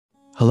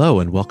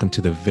Hello, and welcome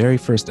to the very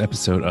first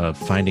episode of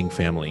Finding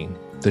Family,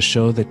 the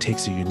show that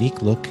takes a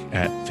unique look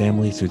at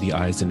family through the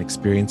eyes and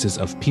experiences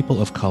of people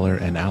of color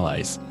and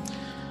allies.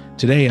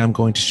 Today, I'm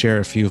going to share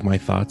a few of my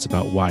thoughts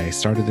about why I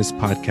started this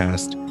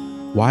podcast,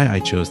 why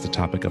I chose the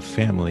topic of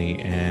family,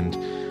 and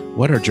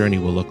what our journey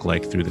will look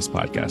like through this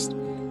podcast.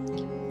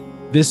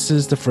 This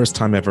is the first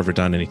time I've ever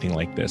done anything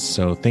like this,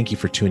 so thank you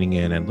for tuning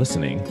in and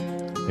listening.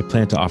 I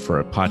plan to offer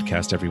a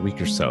podcast every week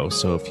or so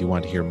if you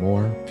want to hear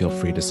more, feel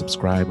free to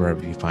subscribe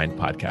wherever you find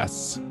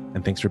podcasts.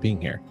 And thanks for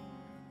being here.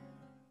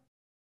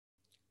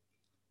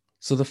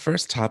 So the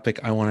first topic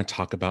I want to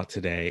talk about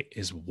today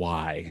is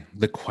why,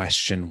 the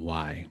question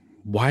why.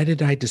 Why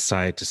did I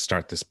decide to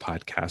start this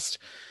podcast?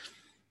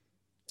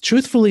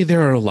 Truthfully,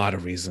 there are a lot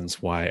of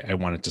reasons why I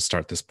wanted to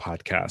start this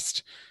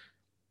podcast.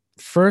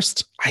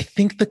 First, I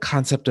think the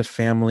concept of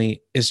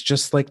family is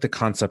just like the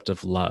concept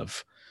of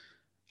love.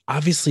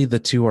 Obviously, the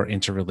two are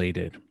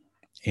interrelated.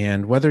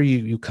 And whether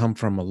you come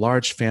from a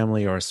large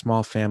family or a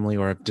small family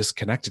or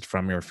disconnected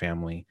from your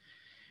family,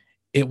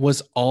 it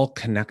was all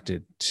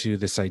connected to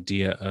this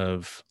idea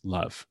of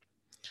love.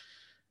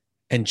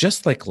 And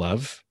just like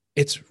love,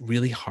 it's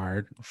really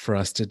hard for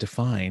us to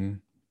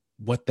define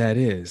what that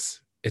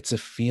is. It's a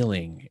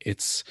feeling,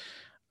 it's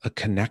a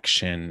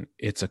connection,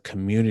 it's a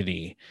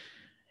community.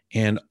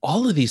 And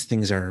all of these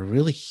things are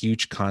really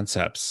huge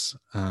concepts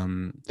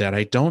that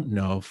I don't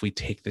know if we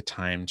take the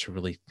time to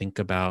really think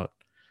about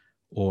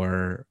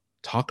or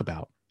talk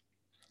about.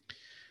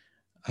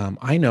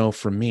 I know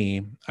for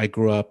me, I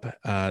grew up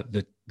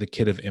the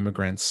kid of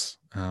immigrants.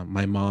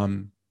 My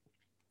mom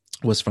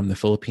was from the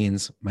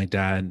Philippines. My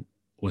dad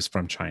was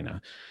from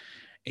China.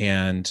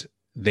 And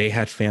they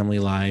had family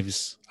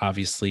lives.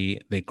 Obviously,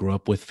 they grew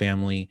up with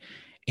family.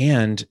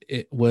 And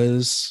it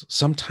was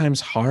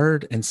sometimes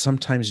hard and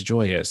sometimes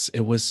joyous.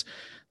 It was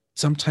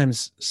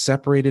sometimes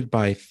separated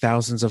by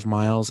thousands of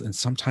miles, and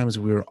sometimes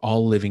we were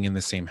all living in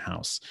the same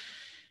house.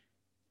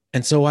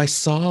 And so I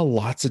saw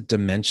lots of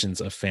dimensions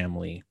of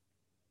family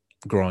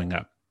growing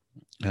up.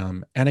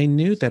 And I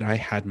knew that I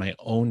had my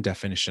own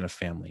definition of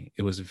family.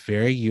 It was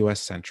very US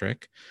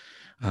centric.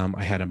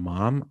 I had a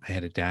mom, I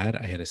had a dad,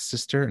 I had a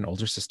sister, an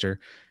older sister,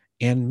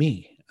 and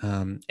me.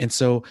 And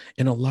so,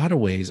 in a lot of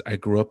ways, I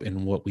grew up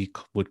in what we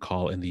would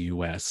call in the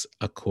US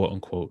a quote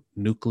unquote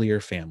nuclear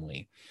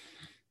family.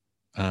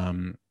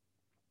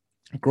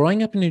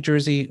 Growing up in New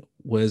Jersey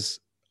was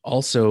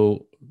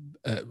also,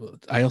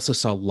 I also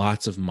saw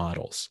lots of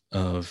models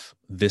of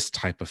this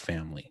type of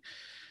family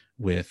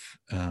with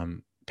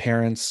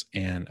parents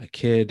and a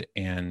kid,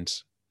 and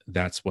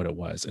that's what it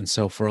was. And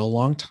so, for a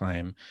long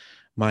time,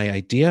 my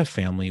idea of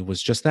family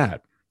was just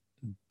that: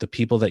 the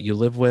people that you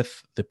live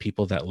with, the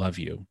people that love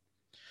you.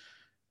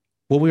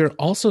 What we are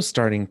also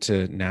starting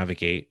to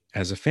navigate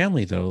as a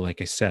family, though, like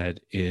I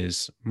said,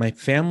 is my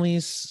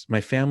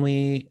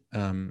family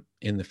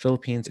in the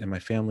Philippines and my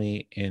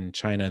family in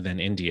China,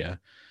 then India,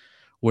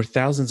 were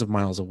thousands of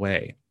miles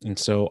away. And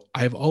so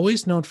I've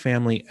always known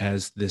family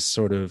as this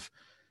sort of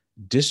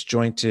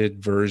disjointed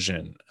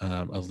version,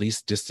 at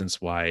least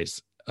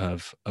distance-wise,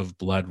 of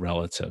blood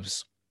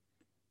relatives.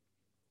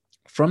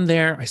 From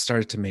there, I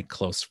started to make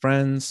close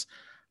friends.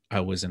 I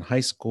was in high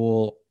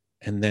school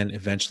and then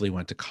eventually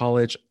went to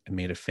college. I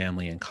made a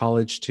family in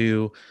college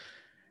too.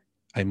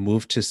 I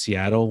moved to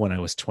Seattle when I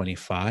was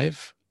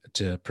 25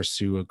 to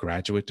pursue a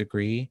graduate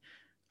degree.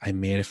 I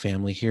made a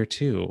family here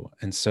too.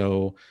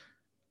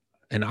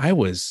 And I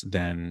was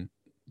then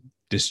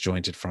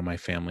disjointed from my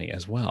family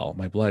as well,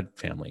 my blood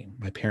family,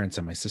 my parents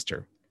and my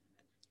sister.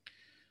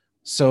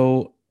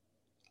 So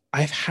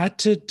I've had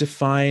to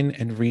define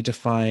and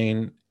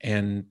redefine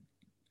and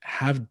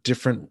have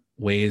different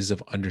ways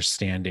of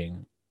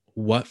understanding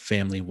what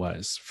family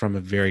was from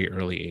a very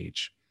early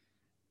age.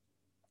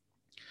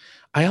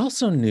 I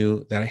also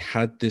knew that I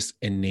had this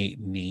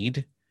innate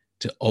need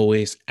to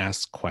always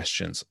ask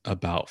questions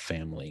about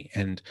family.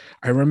 And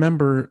I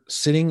remember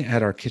sitting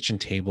at our kitchen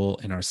table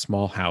in our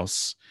small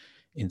house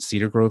in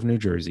Cedar Grove, New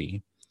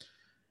Jersey,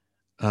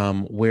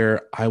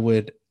 where I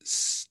would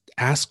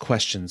ask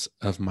questions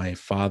of my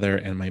father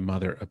and my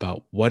mother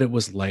about what it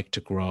was like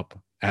to grow up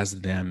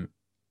as them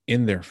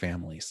in their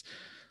families.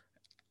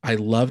 I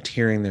loved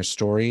hearing their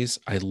stories.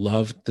 I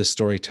loved the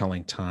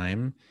storytelling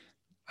time.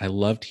 I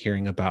loved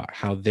hearing about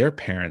how their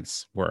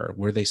parents were.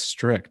 Were they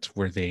strict?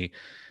 Were they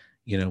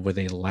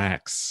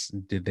lax?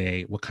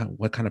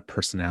 What kind of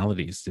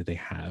personalities did they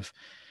have?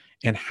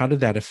 And how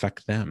did that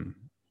affect them?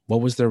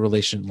 What was their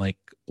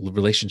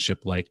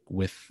relationship like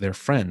with their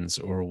friends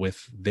or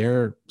with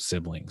their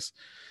siblings?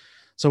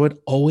 So I'd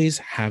always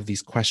have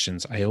these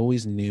questions. I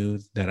always knew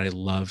that I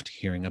loved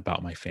hearing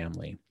about my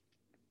family.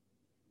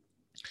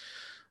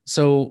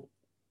 So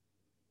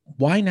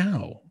why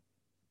now?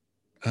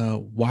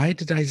 Why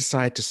did I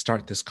decide to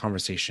start this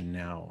conversation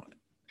now?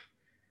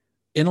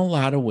 In a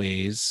lot of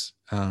ways,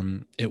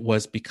 it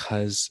was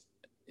because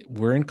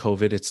we're in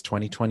COVID. It's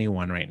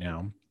 2021 right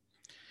now.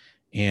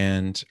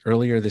 And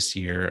earlier this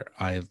year,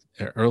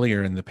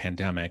 earlier in the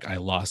pandemic, I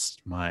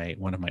lost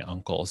one of my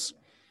uncles.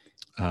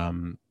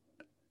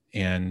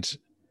 And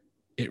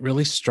it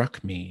really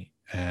struck me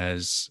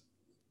as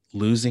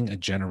losing a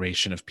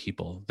generation of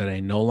people that I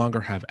no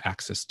longer have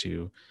access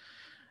to,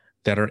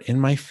 that are in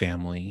my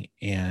family,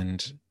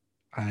 and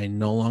I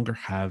no longer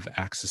have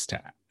access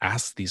to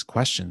ask these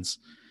questions.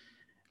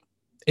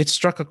 It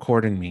struck a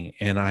chord in me,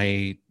 and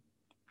I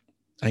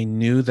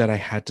knew that I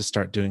had to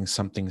start doing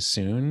something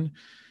soon,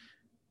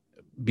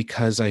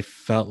 because I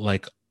felt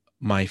like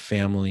my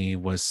family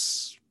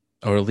was,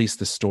 or at least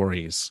the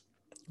stories,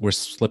 were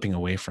slipping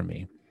away from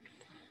me.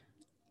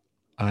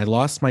 I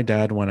lost my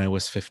dad when I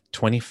was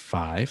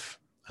 25.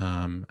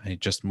 I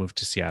just moved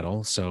to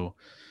Seattle. So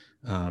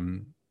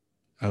um,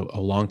 a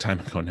long time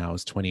ago now, it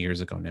was 20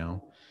 years ago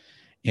now.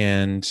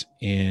 And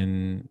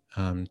in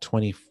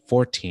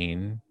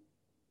 2014,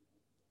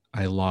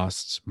 I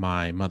lost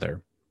my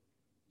mother.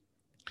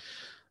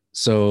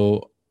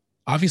 So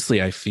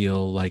obviously, I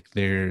feel like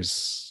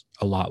there's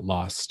a lot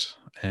lost.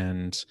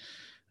 And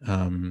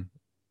um,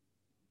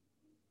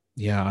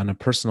 yeah, on a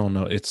personal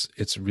note,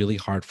 it's really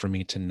hard for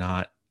me to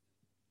not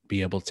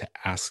be able to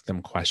ask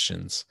them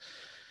questions.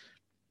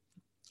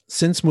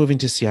 Since moving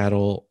to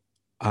Seattle,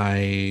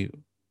 I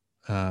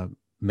uh,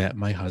 met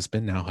my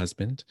husband, now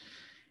husband,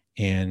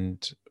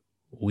 and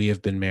we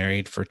have been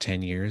married for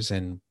 10 years,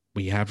 and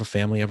we have a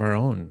family of our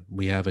own.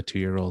 We have a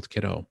 2-year-old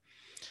kiddo.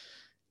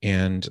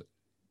 And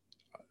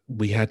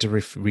we had to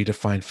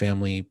redefine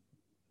family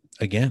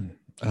again.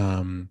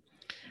 And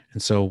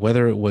so,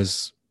 whether it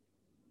was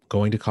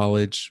going to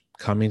college,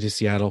 coming to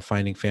Seattle,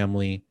 finding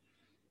family,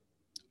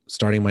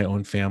 starting my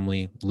own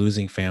family,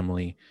 losing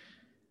family,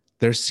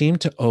 there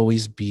seemed to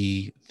always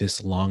be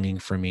this longing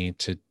for me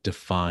to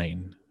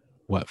define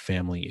what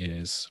family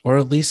is, or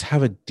at least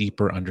have a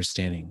deeper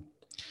understanding.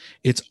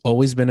 It's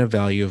always been a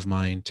value of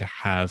mine to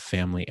have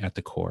family at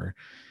the core.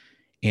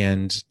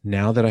 And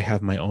now that I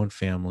have my own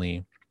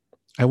family,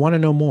 I want to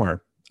know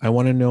more. I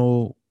want to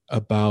know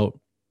about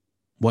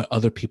what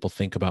other people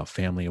think about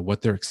family and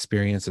what their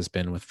experience has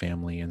been with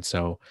family. And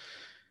so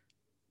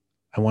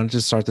I wanted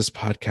to start this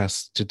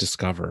podcast to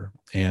discover.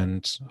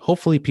 And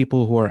hopefully,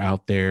 people who are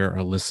out there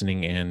are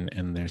listening in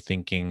and they're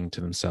thinking to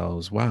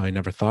themselves, wow, I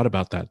never thought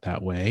about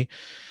that way.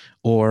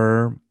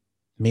 Or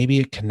maybe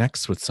it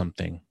connects with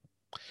something.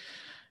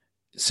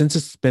 Since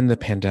it's been the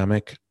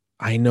pandemic,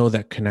 I know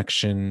that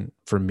connection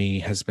for me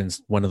has been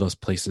one of those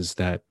places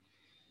that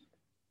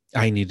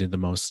I needed the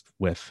most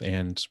with.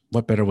 And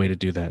what better way to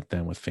do that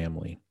than with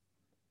family?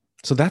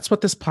 So that's what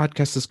this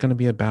podcast is going to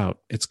be about.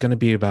 It's going to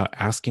be about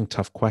asking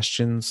tough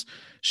questions,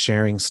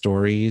 sharing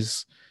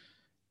stories,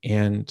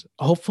 and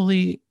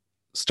hopefully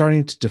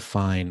starting to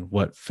define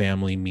what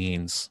family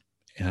means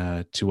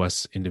to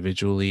us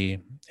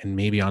individually, and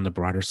maybe on the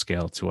broader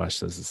scale to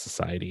us as a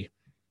society.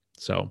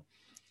 So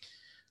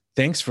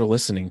thanks for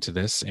listening to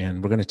this.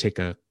 And we're going to take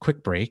a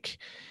quick break.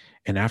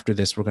 And after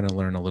this, we're going to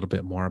learn a little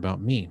bit more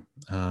about me.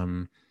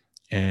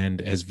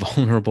 And as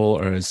vulnerable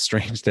or as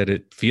strange that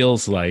it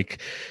feels like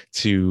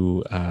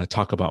to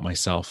talk about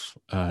myself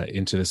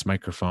into this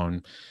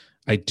microphone,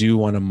 I do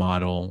want to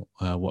model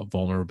what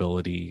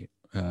vulnerability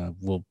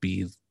will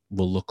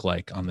look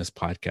like on this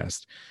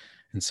podcast.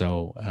 And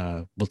so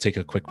we'll take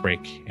a quick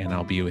break, and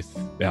I'll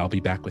be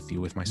back with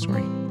you with my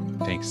story.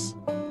 Thanks.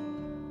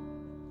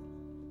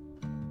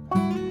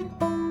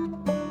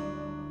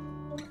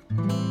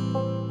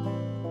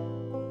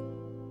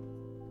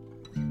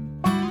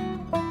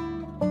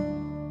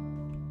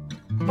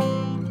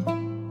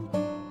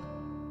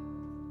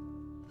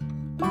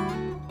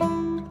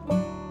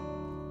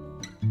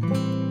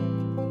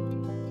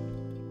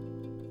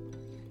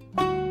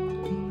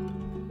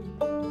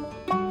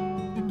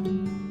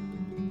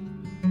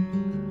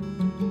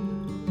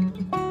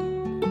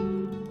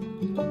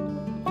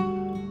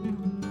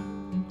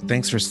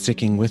 Thanks for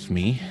sticking with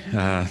me.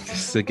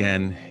 This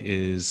again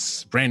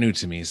is brand new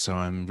to me, so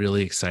I'm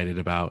really excited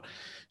about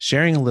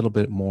sharing a little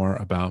bit more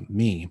about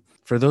me.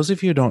 For those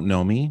of you who don't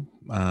know me,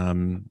 my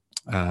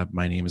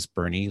name is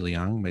Bernie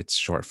Liang. It's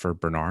short for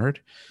Bernard.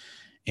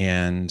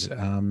 And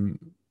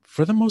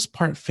for the most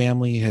part,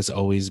 family has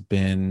always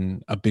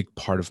been a big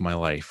part of my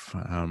life.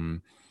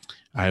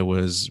 I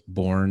was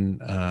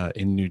born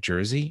in New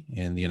Jersey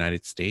in the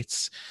United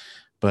States,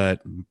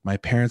 but my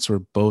parents were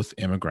both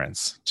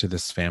immigrants to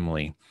this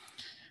family.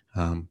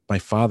 My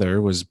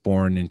father was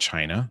born in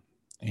China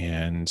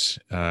and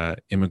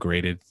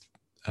immigrated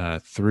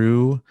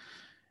through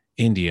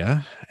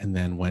India, and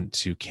then went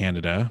to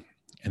Canada,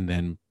 and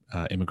then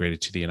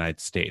immigrated to the United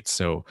States.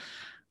 So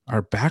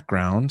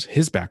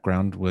his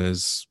background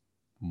was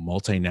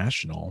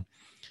multinational.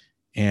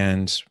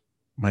 And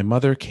my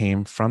mother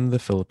came from the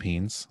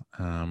Philippines,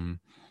 and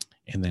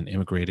then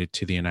immigrated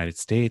to the United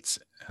States,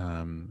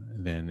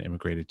 then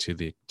immigrated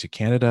to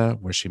Canada,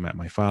 where she met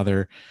my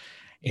father.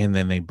 And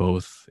then they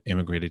both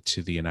immigrated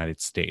to the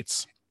United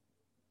States.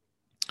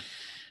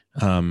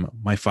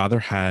 My father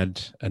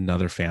had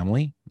another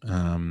family,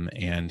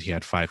 and he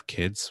had 5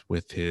 kids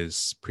with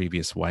his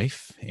previous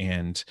wife.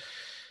 And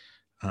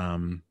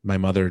my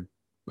mother,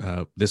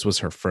 this was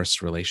her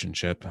first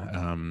relationship,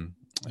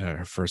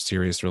 her first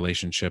serious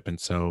relationship. And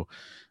so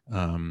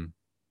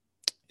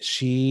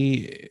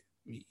she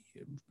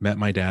met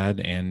my dad,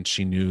 and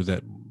she knew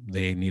that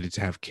they needed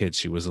to have kids.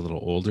 She was a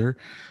little older.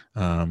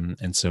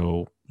 And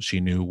so she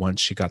knew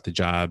once she got the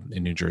job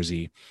in New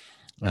Jersey,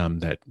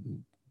 that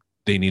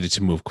they needed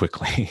to move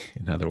quickly,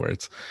 in other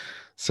words.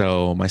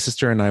 So my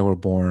sister and I were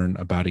born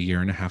about a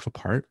year and a half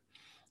apart.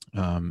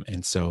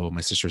 And so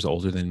my sister's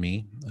older than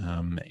me.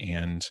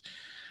 And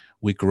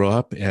we grew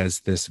up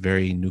as this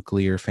very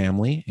nuclear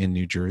family in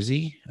New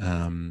Jersey,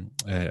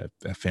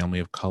 a family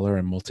of color,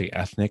 a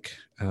multi-ethnic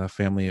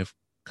family of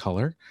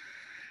color.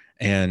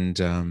 And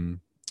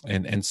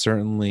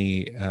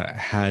certainly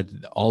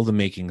had all the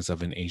makings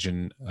of an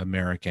Asian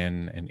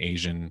American and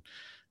Asian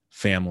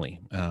family.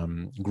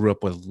 Grew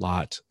up with a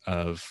lot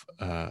of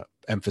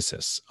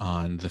emphasis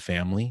on the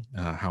family,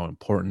 how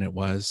important it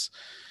was.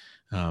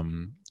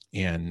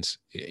 And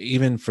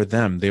even for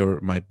them, they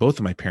were both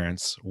of my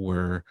parents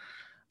were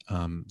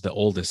the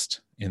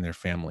oldest in their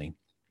family.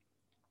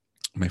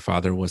 My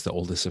father was the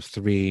oldest of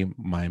three.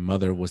 My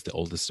mother was the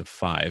oldest of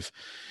five.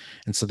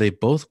 And so they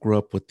both grew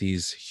up with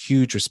these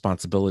huge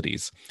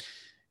responsibilities.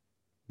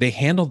 They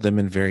handled them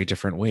in very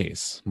different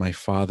ways. My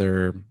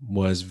father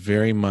was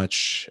very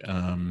much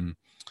kind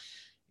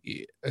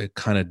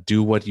of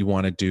do what you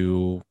want to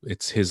do.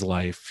 It's his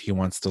life. He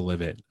wants to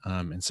live it.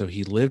 And so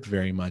he lived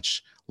very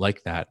much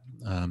like that.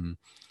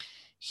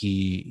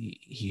 He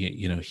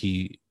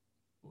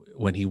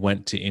when he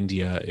went to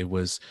India, it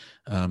was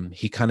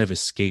he kind of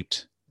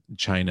escaped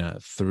China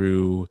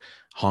through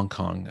Hong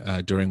Kong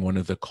during one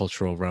of the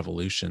cultural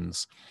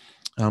revolutions.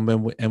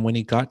 And when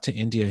he got to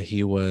India,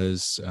 he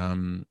was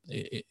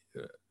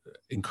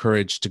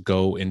encouraged to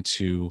go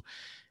into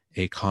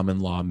a common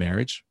law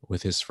marriage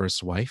with his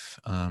first wife,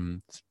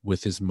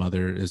 with his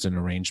mother, is an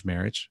arranged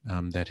marriage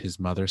that his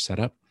mother set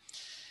up,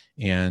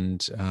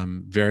 and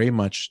very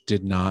much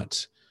did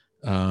not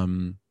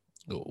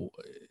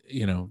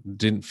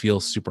didn't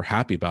feel super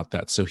happy about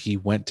that. So he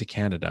went to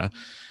Canada.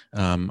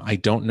 I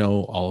don't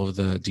know all of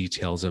the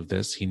details of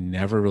this. He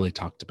never really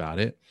talked about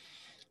it.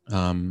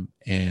 And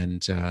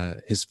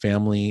his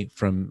family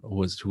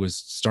who was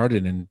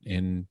started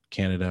in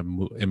Canada,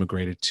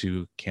 immigrated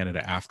to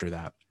Canada after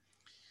that.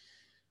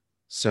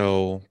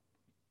 So,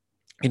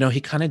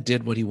 he kind of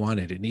did what he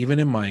wanted. And even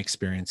in my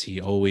experience,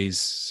 he always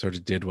sort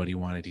of did what he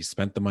wanted. He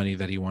spent the money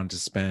that he wanted to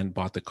spend,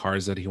 bought the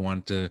cars that he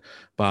wanted to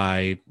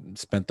buy,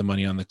 spent the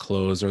money on the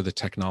clothes or the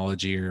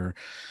technology or,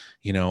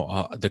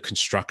 the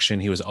construction.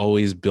 He was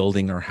always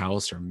building our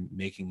house or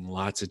making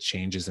lots of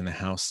changes in the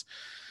house.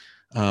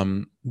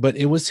 But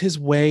it was his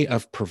way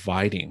of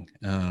providing,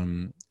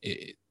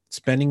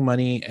 spending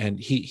money. And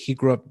he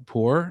grew up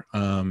poor.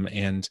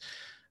 And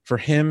for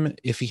him,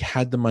 if he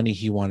had the money,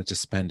 he wanted to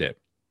spend it.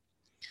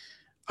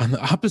 On the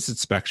opposite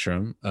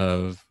spectrum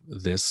of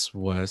this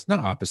was not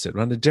opposite,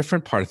 on a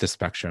different part of the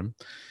spectrum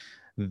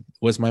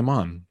was my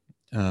mom.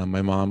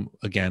 My mom,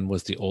 again,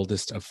 was the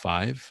oldest of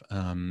five,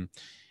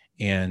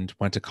 and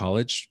went to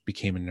college,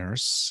 became a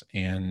nurse.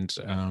 And,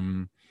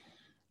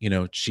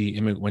 when she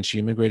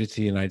immigrated to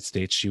the United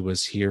States, she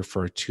was here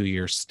for a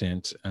 2-year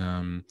stint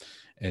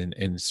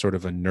in sort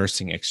of a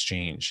nursing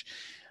exchange.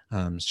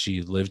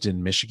 She lived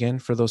in Michigan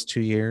for those 2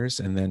 years,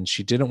 and then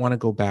she didn't want to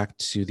go back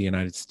to the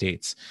United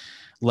States.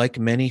 Like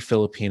many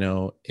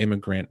Filipino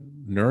immigrant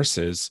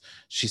nurses,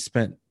 she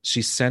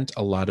sent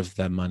a lot of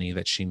the money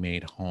that she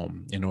made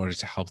home in order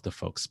to help the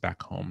folks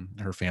back home,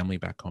 her family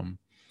back home.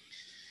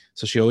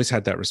 So she always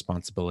had that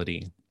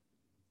responsibility.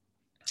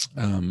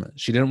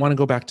 She didn't want to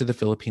go back to the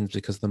Philippines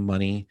because the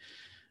money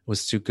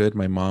was too good.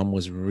 My mom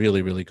was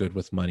really, really good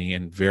with money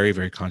and very,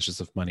 very conscious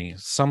of money,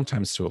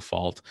 sometimes to a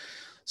fault.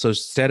 So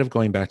instead of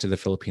going back to the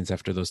Philippines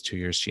after those 2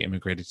 years, she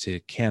immigrated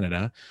to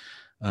Canada,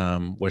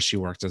 where she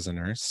worked as a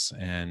nurse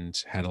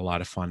and had a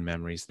lot of fond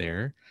memories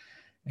there.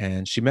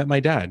 And she met my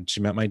dad. She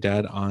met my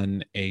dad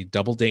on a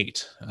double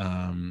date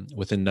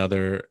with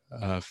another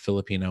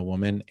Filipino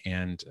woman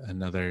and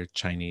another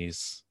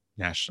Chinese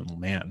national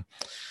man.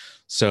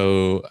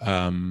 So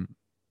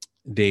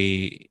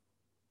they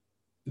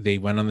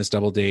went on this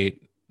double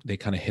date. They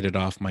kind of hit it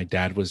off. My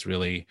dad was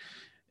really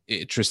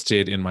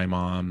interested in my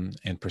mom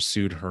and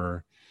pursued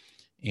her.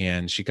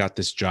 And she got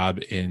this job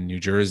in New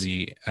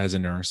Jersey as a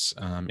nurse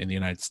in the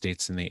United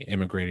States, and they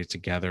immigrated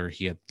together.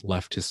 He had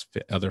left his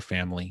other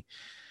family,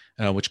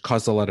 which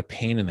caused a lot of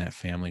pain in that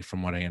family,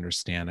 from what I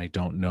understand. I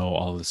don't know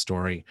all of the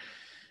story.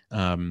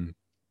 But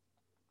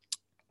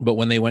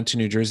when they went to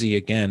New Jersey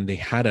again, they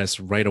had us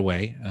right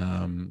away.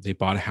 They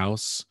bought a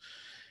house,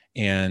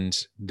 and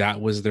that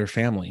was their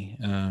family.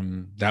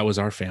 That was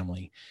our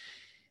family.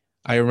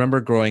 I remember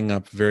growing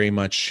up very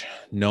much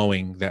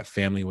knowing that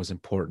family was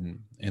important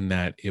and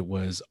that it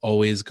was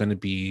always going to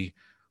be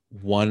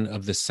one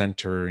of the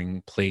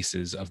centering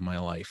places of my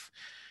life.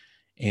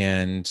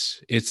 And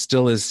it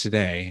still is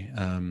today.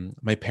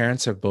 My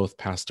parents have both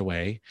passed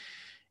away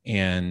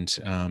and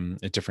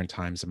at different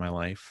times in my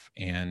life.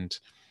 And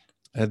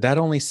that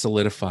only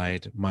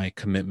solidified my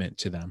commitment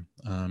to them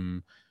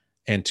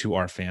and to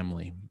our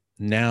family.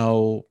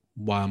 Now,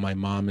 while my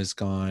mom is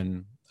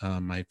gone,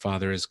 my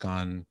father is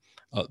gone,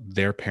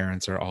 their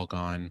parents are all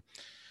gone.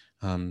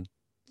 Um,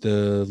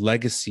 the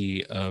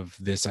legacy of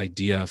this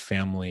idea of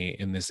family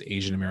in this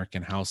Asian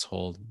American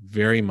household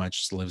very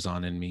much lives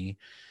on in me.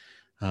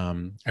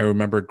 I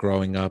remember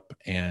growing up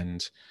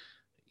and,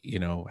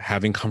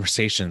 having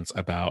conversations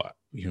about,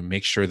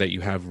 make sure that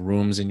you have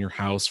rooms in your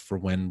house for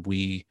when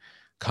we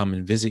come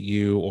and visit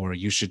you, or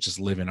you should just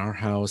live in our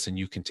house and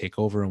you can take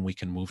over and we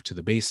can move to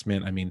the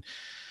basement. I mean,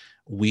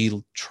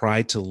 we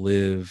tried to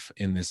live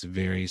in this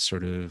very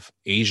sort of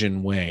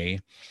Asian way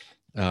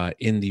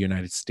in the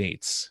United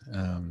States.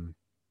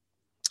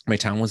 My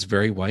town was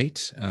very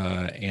white,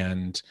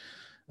 and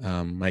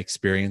my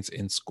experience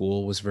in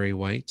school was very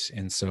white.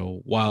 And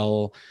so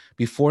while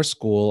before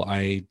school,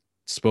 I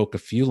spoke a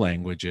few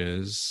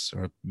languages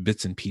or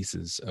bits and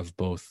pieces of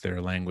both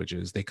their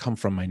languages. They come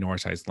from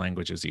minoritized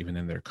languages, even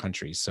in their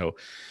countries. So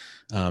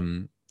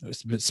um,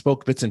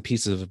 spoke bits and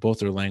pieces of both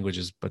their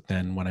languages. But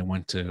then when I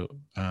went to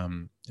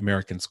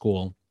American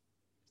school,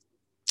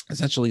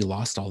 essentially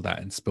lost all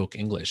that and spoke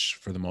English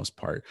for the most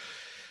part.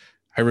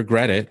 I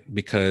regret it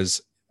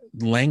because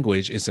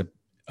language is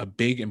a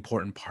big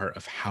important part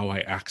of how I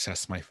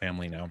access my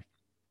family now.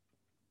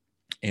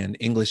 And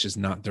English is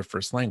not their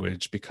first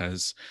language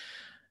because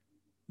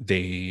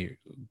they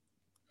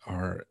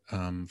are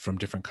from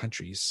different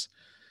countries.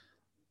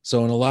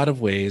 So in a lot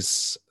of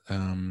ways,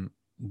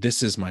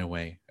 this is my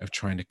way of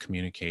trying to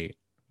communicate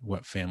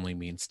what family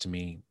means to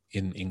me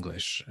in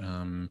English.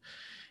 And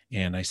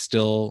I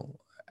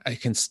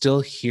can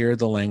still hear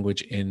the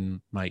language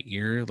in my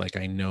ear. Like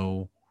I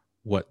know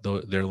what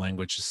their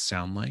languages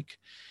sound like.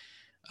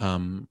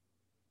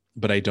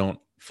 But I don't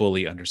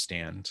fully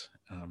understand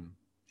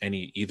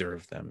either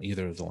of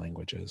the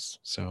languages.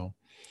 So,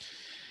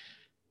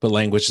 but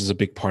language is a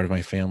big part of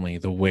my family.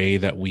 The way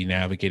that we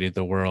navigated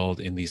the world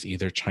in these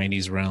either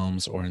Chinese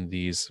realms or in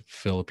these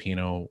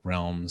Filipino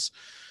realms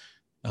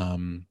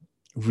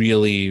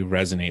really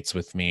resonates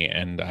with me.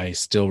 And I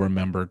still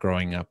remember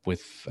growing up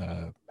with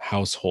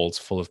households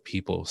full of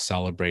people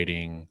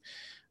celebrating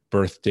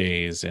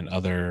birthdays and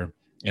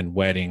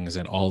weddings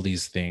and all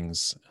these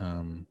things.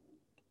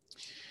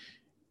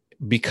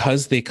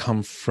 Because they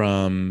come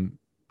from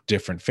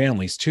different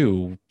families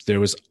too, there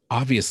was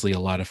obviously a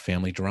lot of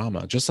family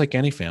drama, just like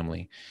any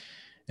family.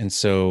 And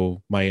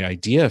so my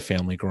idea of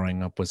family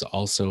growing up was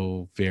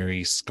also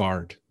very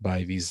scarred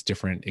by these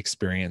different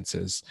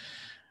experiences.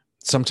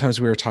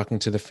 Sometimes we were talking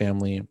to the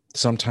family,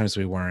 sometimes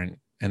we weren't.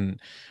 And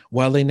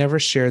while they never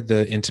shared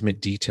the intimate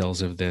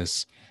details of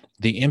this,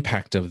 the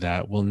impact of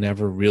that will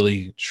never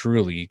really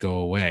truly go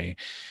away.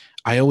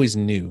 I always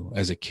knew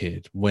as a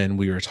kid when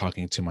we were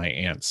talking to my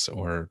aunts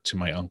or to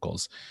my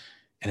uncles,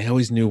 and I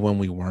always knew when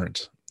we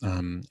weren't.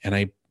 And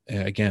I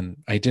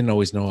didn't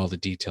always know all the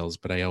details,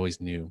 but I always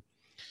knew.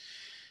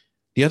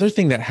 The other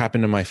thing that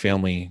happened in my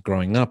family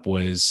growing up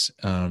was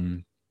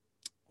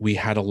we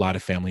had a lot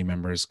of family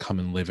members come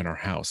and live in our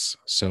house.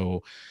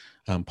 So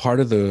part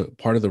of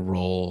the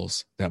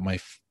roles that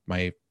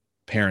my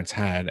parents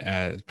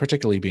had,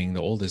 particularly being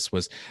the oldest,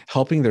 was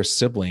helping their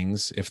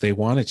siblings, if they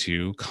wanted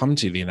to, come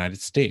to the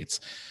United States.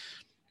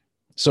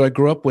 So I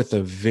grew up with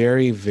a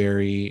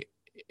very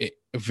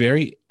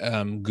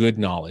good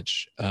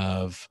knowledge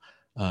of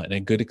and a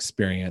good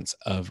experience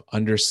of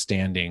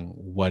understanding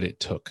what it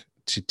took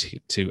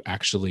to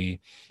actually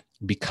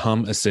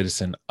become a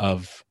citizen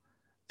of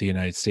the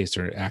United States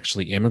or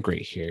actually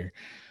immigrate here.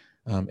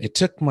 It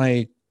took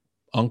my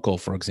uncle,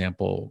 for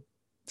example,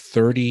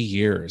 30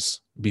 years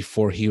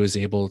before he was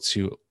able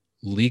to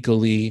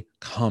legally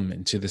come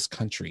into this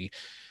country.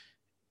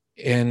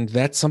 And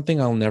that's something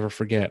I'll never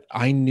forget.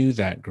 I knew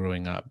that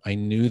growing up. I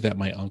knew that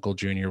my uncle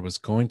Junior was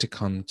going to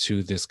come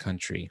to this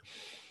country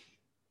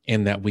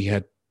and that we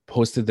had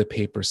posted the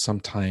papers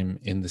sometime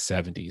in the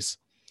 70s.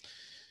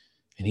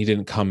 And he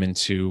didn't come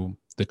into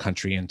the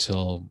country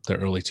until the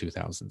early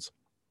 2000s.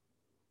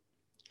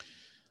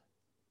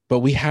 But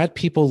we had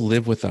people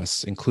live with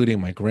us, including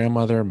my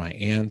grandmother, my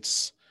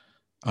aunts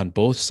on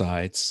both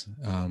sides,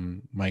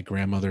 my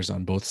grandmothers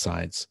on both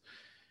sides.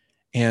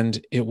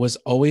 And it was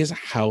always a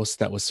house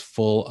that was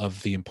full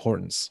of the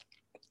importance.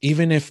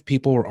 Even if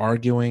people were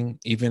arguing,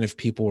 even if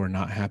people were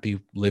not happy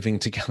living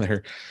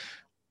together,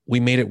 we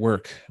made it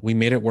work. We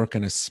made it work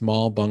in a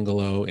small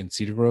bungalow in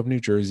Cedar Grove, New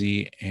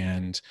Jersey,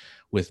 and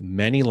with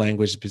many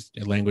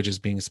languages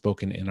being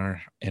spoken in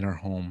our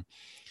home.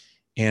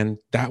 And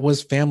that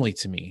was family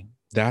to me.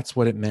 That's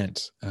what it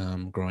meant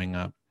growing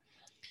up.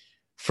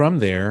 From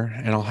there,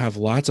 and I'll have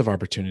lots of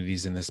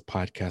opportunities in this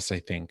podcast, I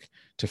think,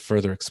 to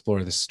further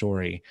explore the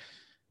story.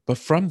 But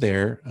from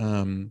there,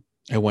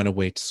 I went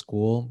away to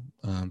school,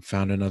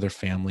 found another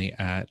family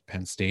at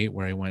Penn State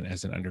where I went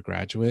as an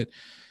undergraduate.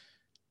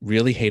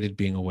 Really hated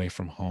being away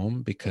from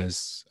home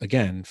because,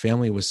 again,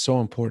 family was so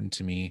important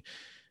to me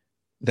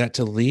that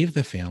to leave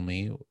the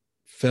family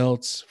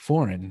felt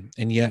foreign.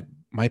 And yet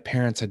my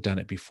parents had done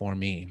it before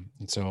me.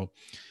 And so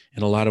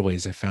in a lot of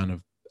ways, I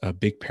found a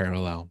big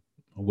parallel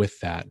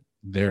with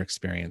their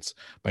experience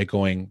by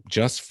going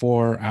just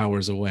 4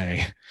 hours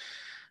away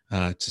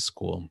to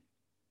school.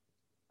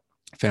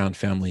 Found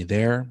family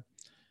there.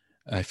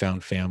 I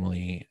found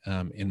family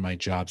in my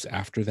jobs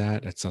after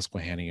that at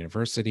Susquehanna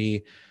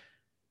University.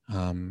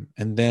 And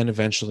then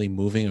eventually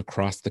moving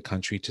across the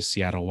country to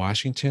Seattle,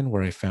 Washington,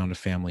 where I found a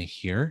family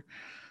here,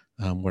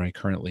 where I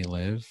currently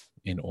live,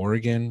 in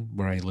Oregon,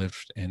 where I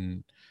lived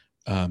and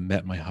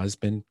met my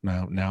husband,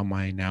 now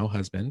my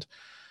husband,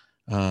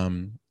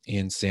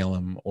 in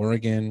Salem,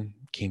 Oregon,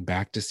 came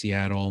back to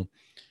Seattle.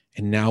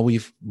 And now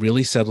we've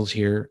really settled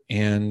here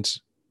and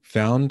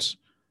found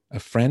a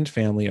friend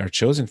family, our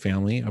chosen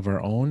family of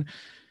our own,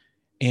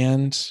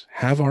 and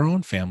have our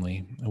own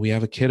family. We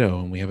have a kiddo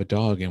and we have a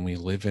dog and we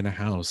live in a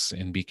house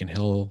in Beacon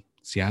Hill,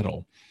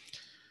 Seattle.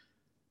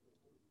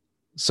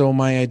 So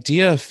my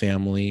idea of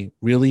family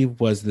really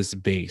was this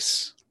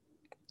base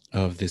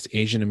of this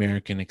Asian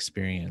American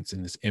experience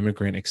and this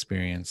immigrant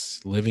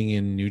experience living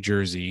in New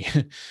Jersey.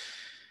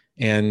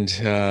 And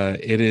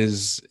it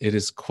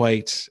is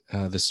quite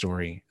the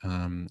story.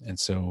 And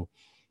so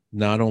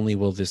not only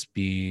will this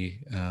be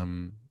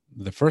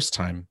the first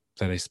time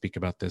that I speak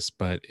about this,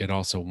 but it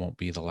also won't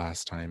be the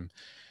last time.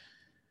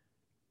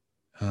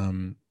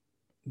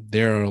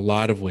 There are a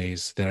lot of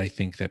ways that I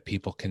think that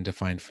people can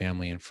define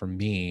family. And for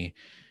me,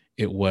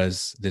 it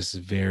was this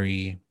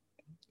very,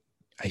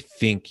 I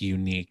think,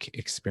 unique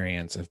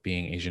experience of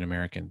being Asian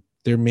American.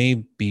 There may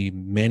be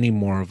many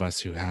more of us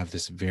who have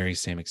this very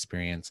same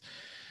experience,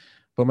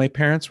 but my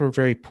parents were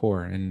very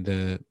poor. And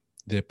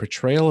the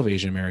portrayal of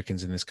Asian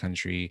Americans in this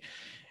country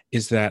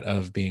is that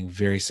of being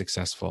very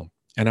successful.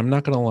 And I'm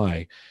not going to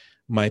lie,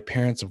 my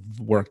parents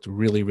worked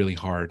really, really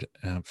hard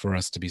for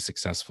us to be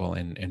successful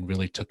and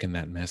really took in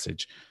that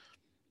message.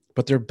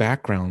 But their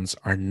backgrounds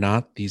are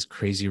not these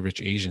crazy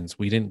rich Asians.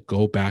 We didn't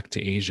go back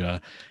to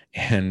Asia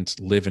and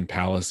live in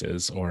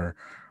palaces or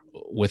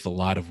with a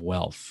lot of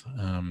wealth.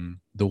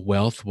 The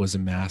wealth was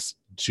amassed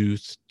due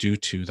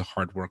to the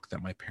hard work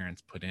that my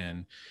parents put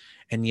in.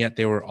 And yet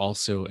they were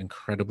also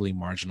incredibly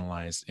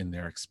marginalized in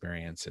their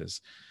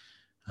experiences.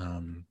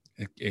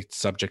 It's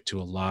subject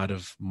to a lot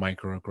of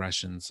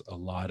microaggressions, a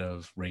lot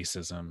of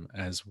racism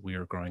as we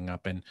were growing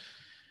up. And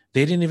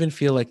they didn't even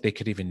feel like they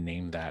could even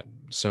name that.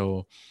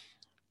 So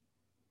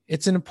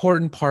it's an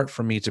important part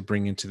for me to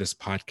bring into this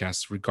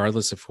podcast,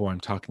 regardless of who I'm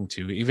talking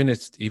to, even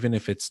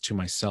if it's to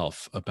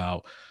myself,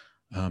 about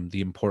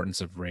the importance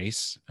of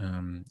race.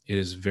 It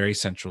is very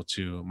central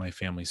to my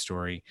family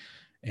story.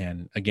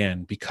 And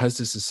again, because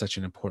this is such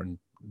an important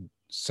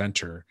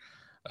center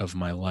of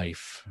my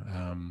life,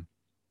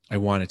 I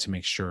wanted to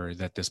make sure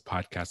that this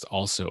podcast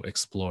also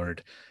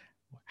explored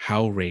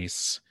how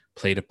race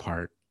played a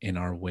part in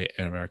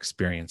our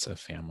experience of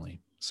family.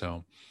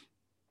 So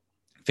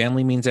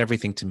family means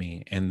everything to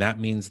me, and that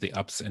means the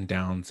ups and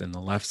downs and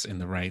the lefts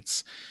and the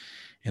rights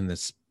and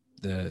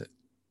the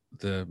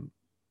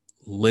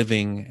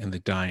living and the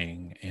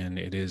dying. And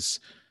it is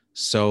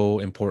so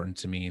important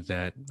to me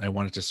that I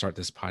wanted to start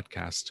this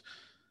podcast.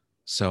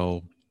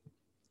 So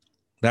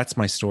that's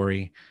my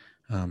story.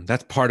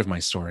 That's part of my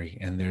story.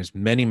 And there's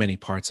many, many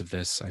parts of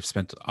this. I've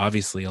spent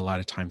obviously a lot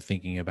of time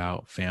thinking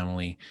about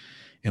family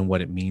and what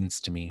it means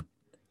to me.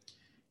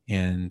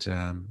 And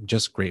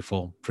just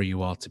grateful for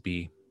you all to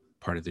be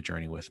part of the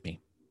journey with me.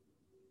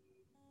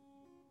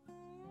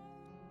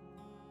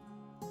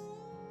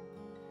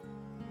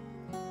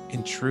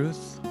 In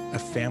truth, a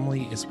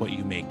family is what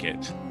you make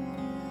it.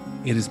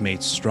 It is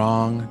made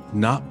strong,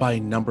 not by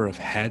number of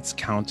heads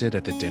counted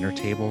at the dinner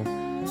table,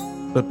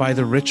 but by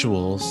the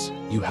rituals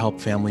you help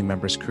family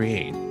members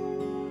create,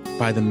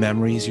 by the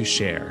memories you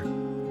share,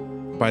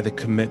 by the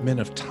commitment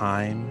of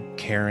time,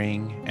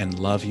 caring, and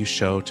love you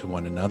show to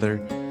one another,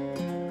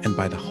 and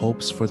by the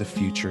hopes for the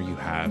future you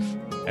have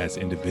as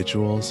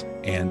individuals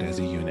and as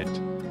a unit.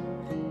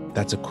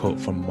 That's a quote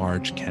from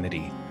Marge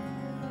Kennedy.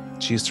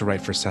 She used to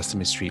write for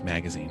Sesame Street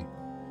magazine.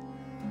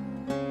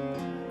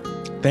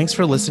 Thanks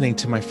for listening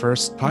to my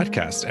first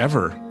podcast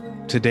ever.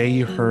 Today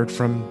you heard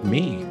from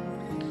me.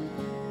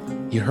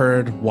 You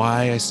heard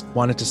why I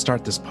wanted to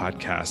start this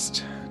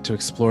podcast, to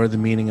explore the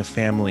meaning of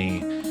family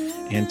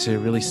and to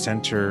really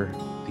center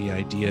the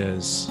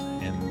ideas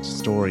and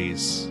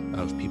stories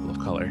of people of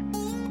color.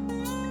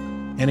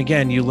 And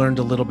again, you learned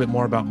a little bit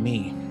more about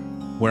me,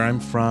 where I'm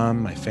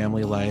from, my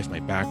family life, my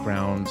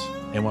background,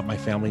 and what my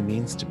family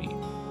means to me.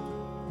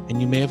 And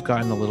you may have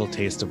gotten a little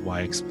taste of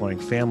why exploring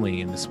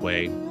family in this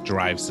way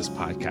drives this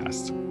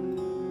podcast.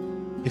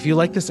 If you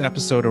like this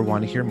episode or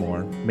want to hear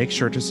more, make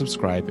sure to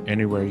subscribe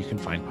anywhere you can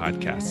find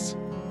podcasts.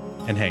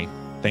 And hey,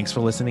 thanks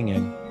for listening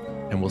in,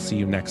 and we'll see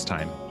you next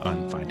time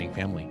on Finding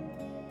Family.